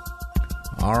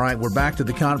 All right, we're back to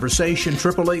the conversation.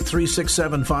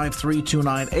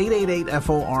 888-367-5329,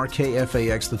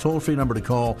 888-FORKFAX, the toll-free number to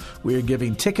call. We are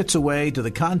giving tickets away to the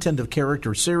Content of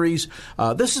Character series.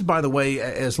 This is, by the way,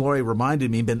 as Lori reminded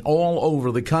me, been all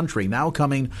over the country, now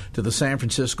coming to the San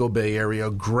Francisco Bay Area.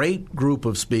 Great group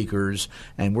of speakers,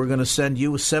 and we're going to send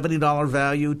you a $70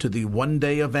 value to the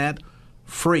one-day event,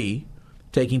 free,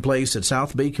 taking place at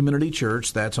South Bay Community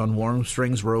Church. That's on Warm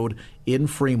Springs Road in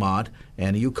Fremont.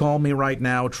 And you call me right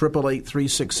now,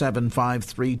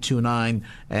 888-367-5329,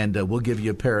 and we'll give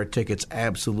you a pair of tickets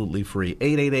absolutely free.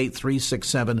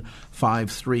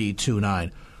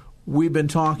 888-367-5329. We've been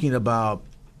talking about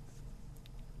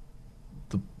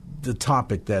the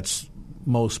topic that's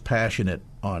most passionate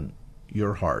on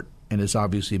your heart, and has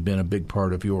obviously been a big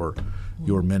part of your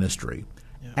ministry.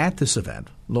 At this event,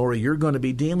 Lori, you're going to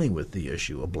be dealing with the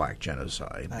issue of black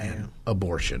genocide and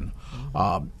abortion.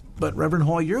 But Reverend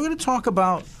Hoy, you're going to talk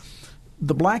about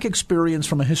the black experience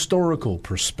from a historical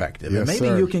perspective. Yes, and maybe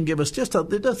sir. you can give us just a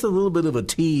little bit of a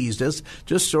tease, just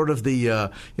sort of the,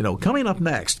 coming up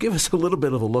next, give us a little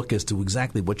bit of a look as to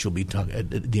exactly what you'll be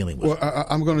dealing with. Well,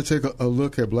 I'm going to take a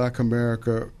look at black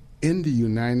America in the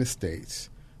United States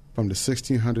from the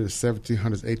 1600s,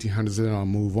 1700s, 1800s, and then I'll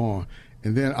move on.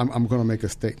 And then I'm going to make a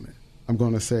statement. I'm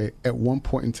going to say at one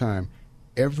point in time,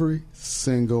 every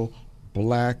single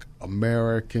black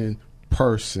American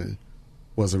person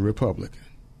was a Republican.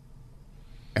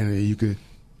 And then you could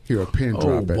hear a pin drop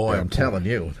at that boy, I'm point. telling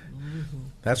you.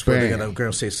 That's where they're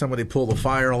going to say, somebody pull the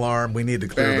fire alarm. We need to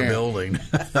clear the building.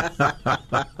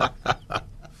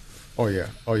 Oh yeah.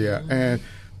 And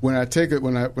when I take it,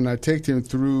 when I take them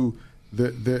through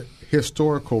the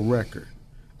historical record,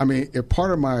 I mean, as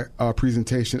part of my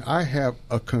presentation, I have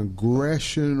a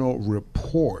congressional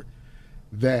report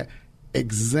that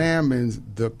examines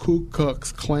the Ku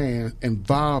Klux Klan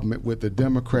involvement with the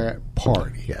Democrat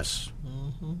Party. Yes.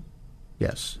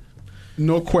 Yes.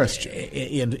 No question.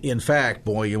 In fact,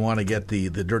 boy, you want to get the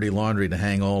dirty laundry to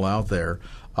hang all out there.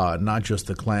 Not just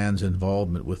the Klan's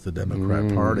involvement with the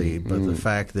Democrat Party, but the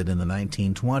fact that in the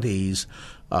 1920s,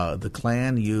 the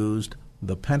Klan used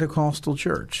the Pentecostal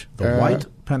Church, the white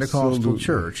Pentecostal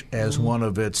Church, as one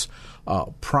of its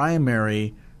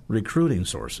primary recruiting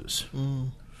sources.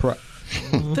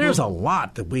 There's a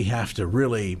lot that we have to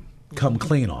really come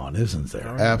clean on, isn't there?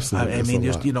 Absolutely. I mean,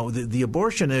 just the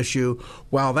abortion issue,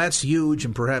 while that's huge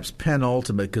and perhaps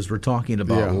penultimate because we're talking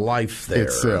about life there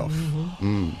itself.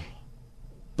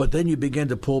 But then you begin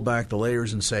to pull back the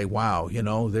layers and say, wow,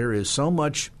 there is so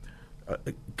much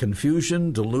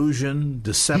confusion, delusion,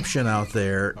 deception out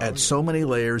there at so many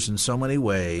layers in so many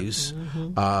ways.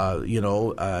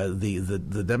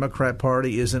 The Democrat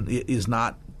Party is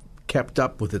not kept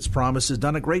up with its promises.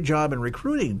 Done a great job in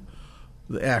recruiting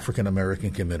the African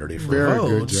American community for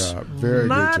votes. Very good job.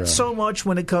 Not so much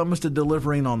when it comes to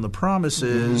delivering on the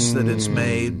promises that it's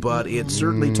made, but it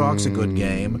certainly talks a good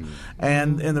game.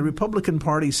 And the Republican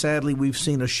Party, sadly, we've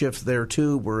seen a shift there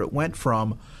too, where it went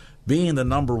from being the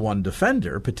number one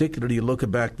defender, particularly you look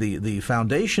back the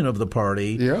foundation of the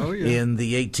party in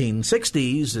the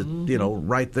 1860s,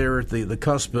 right there at the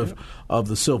cusp of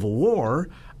the Civil War,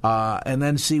 and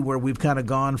then see where we've kind of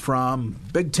gone from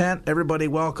big tent, everybody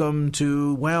welcome,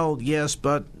 to, well, yes,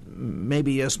 but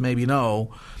maybe yes, maybe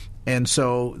no. And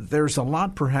so there's a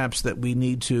lot perhaps that we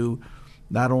need to,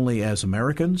 not only as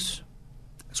Americans,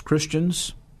 as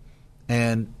Christians,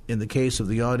 and in the case of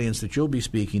the audience that you'll be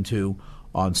speaking to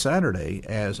on Saturday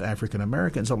as African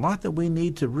Americans, a lot that we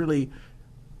need to really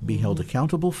be held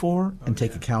accountable for and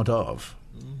take account of.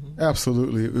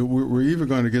 Absolutely. We're even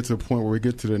going to get to the point where we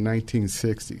get to the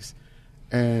 1960s.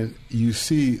 And you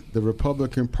see the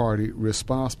Republican Party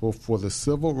responsible for the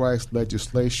civil rights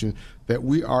legislation that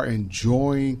we are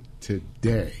enjoying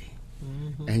today.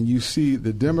 Mm-hmm. And you see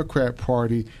the Democrat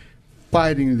Party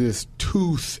fighting this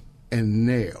tooth and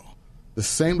nail, the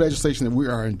same legislation that we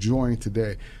are enjoying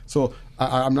today. So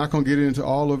I'm not going to get into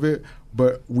all of it,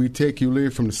 but we take you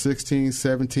literally from the 1600s,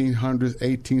 1700s,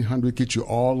 1800s, get you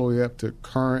all the way up to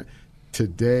current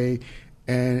today.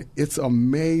 And it's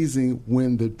amazing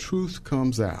when the truth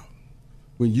comes out,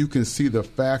 when you can see the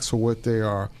facts for what they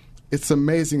are. It's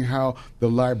amazing how the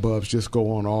light bulbs just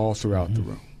go on all throughout the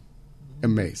room.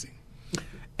 Amazing.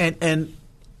 And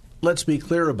let's be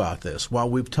clear about this.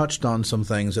 While we've touched on some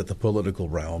things at the political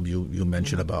realm, you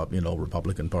mentioned about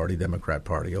Republican Party, Democrat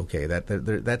Party. Okay,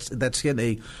 that's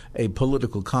in a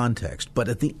political context. But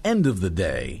at the end of the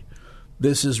day,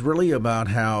 this is really about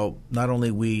how not only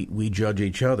we judge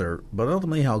each other, but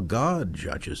ultimately how God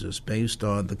judges us based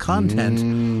on the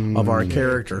content of our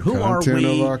character. Who are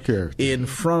we in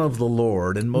front of the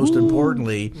Lord? And most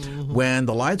importantly, when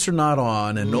the lights are not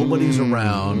on and nobody's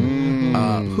around,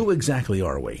 who exactly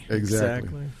are we?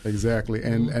 Exactly.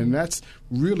 And that's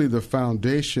really the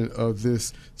foundation of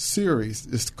this series.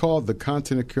 It's called the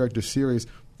Content of Character series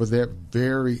for that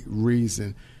very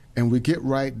reason. And we get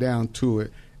right down to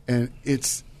it. And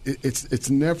it's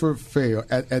never failed.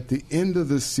 At the end of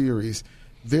the series,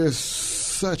 there's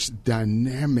such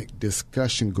dynamic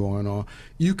discussion going on.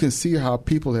 You can see how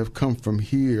people have come from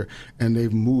here and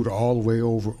they've moved all the way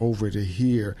over to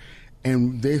here,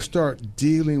 and they start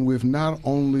dealing with not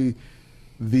only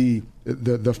the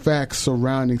facts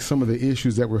surrounding some of the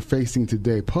issues that we're facing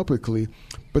today publicly,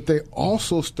 but they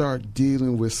also start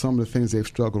dealing with some of the things they've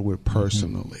struggled with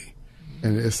personally.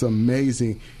 And it's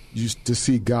amazing just to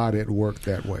see God at work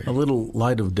that way. A little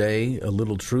light of day, a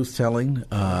little truth-telling.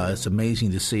 It's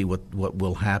amazing to see what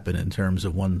will happen in terms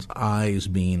of one's eyes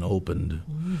being opened.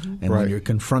 And when you're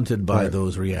confronted by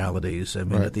those realities, I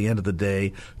mean, at the end of the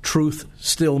day, truth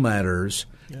still matters.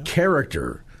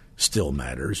 Character still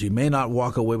matters. You may not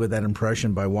walk away with that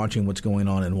impression by watching what's going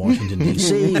on in Washington,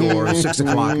 D.C. or 6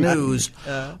 o'clock news.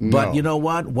 But you know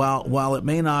what? While it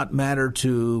may not matter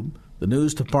to the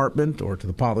news department or to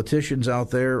the politicians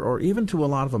out there or even to a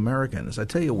lot of Americans, I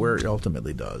tell you where it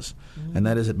ultimately does, and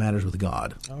that is it matters with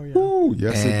God. Oh, yeah. Ooh,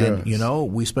 yes, it does.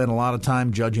 We spend a lot of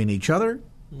time judging each other.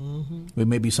 We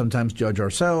maybe sometimes judge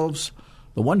ourselves.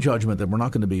 The one judgment that we're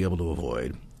not going to be able to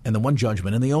avoid, and the one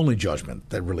judgment and the only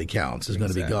judgment that really counts is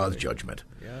going to be God's judgment.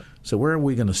 So where are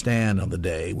we going to stand on the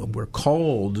day when we're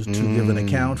called to give an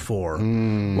account for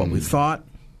what we thought,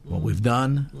 what we've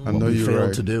done, what we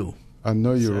failed to do? I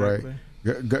know you're right.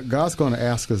 God's going to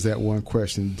ask us that one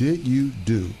question. Did you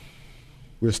do?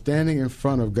 We're standing in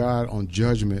front of God on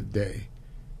Judgment Day.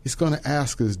 He's going to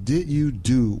ask us, did you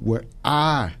do what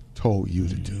I told you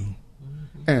to do?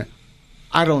 And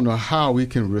I don't know how we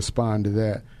can respond to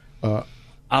that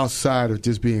outside of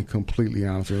just being completely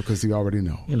honest with him, because he already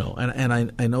knows. And I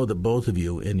know that both of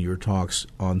you in your talks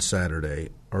on Saturday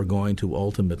are going to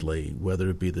ultimately, whether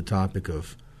it be the topic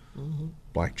of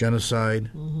black genocide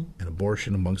and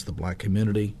abortion amongst the black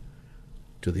community,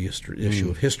 to the issue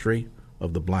of history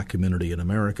of the black community in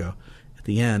America, at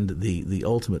the end, the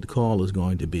ultimate call is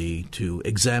going to be to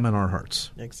examine our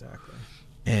hearts. Exactly.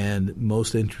 And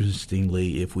most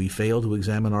interestingly, if we fail to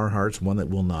examine our hearts, one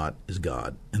that will not is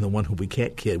God. And the one who we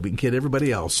can't kid. We can kid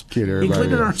everybody else,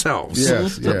 including ourselves.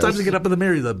 Yes, Sometimes we get up in the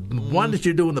mirror. The one that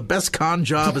you're doing the best con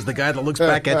job is the guy that looks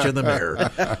back at you in the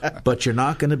mirror. But you're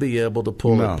not going to be able to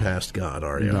pull it past God,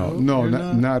 are you? No,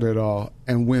 not at all.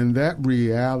 And when that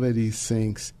reality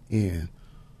sinks in,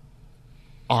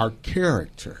 our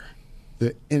character,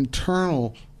 the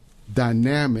internal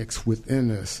dynamics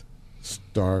within us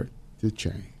start to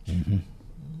change.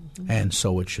 And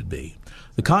so it should be.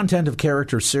 The Content of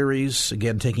Character series,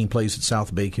 again, taking place at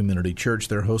South Bay Community Church.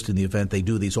 They're hosting the event. They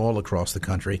do these all across the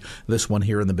country. This one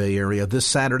here in the Bay Area. This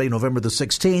Saturday, November the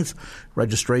 16th,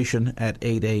 registration at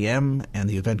 8 a.m., and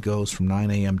the event goes from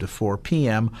 9 a.m. to 4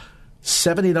 p.m.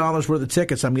 $70 worth of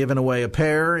tickets. I'm giving away a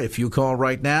pair. If you call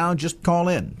right now, just call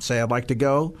in. Say, I'd like to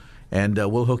go. And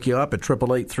we'll hook you up at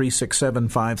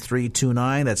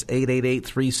 888-367-5329. That's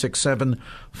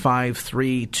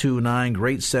 888-367-5329.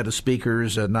 Great set of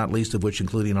speakers, not least of which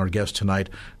including our guest tonight,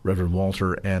 Reverend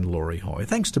Walter and Lori Hoy.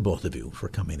 Thanks to both of you for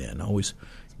coming in. Always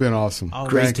been awesome.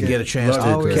 Great Thank to you. get a chance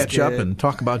Love to it. catch up and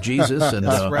talk about Jesus, and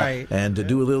right. and to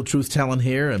do a little truth telling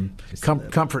here, and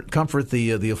comfort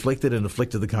the afflicted and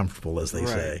afflicted the comfortable, as they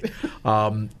say.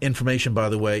 Information, by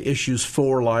the way, Issues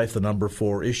for Life, the number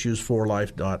 4,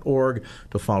 issues4life.org,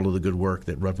 to follow the good work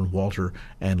that Reverend Walter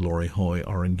and Lori Hoy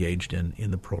are engaged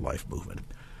in the pro-life movement.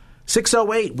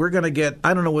 6:08, we're going to get,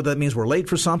 I don't know what that means, we're late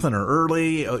for something or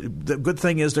early. The good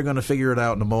thing is they're going to figure it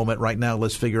out in a moment. Right now,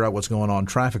 let's figure out what's going on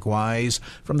traffic-wise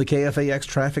from the KFAX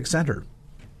Traffic Center.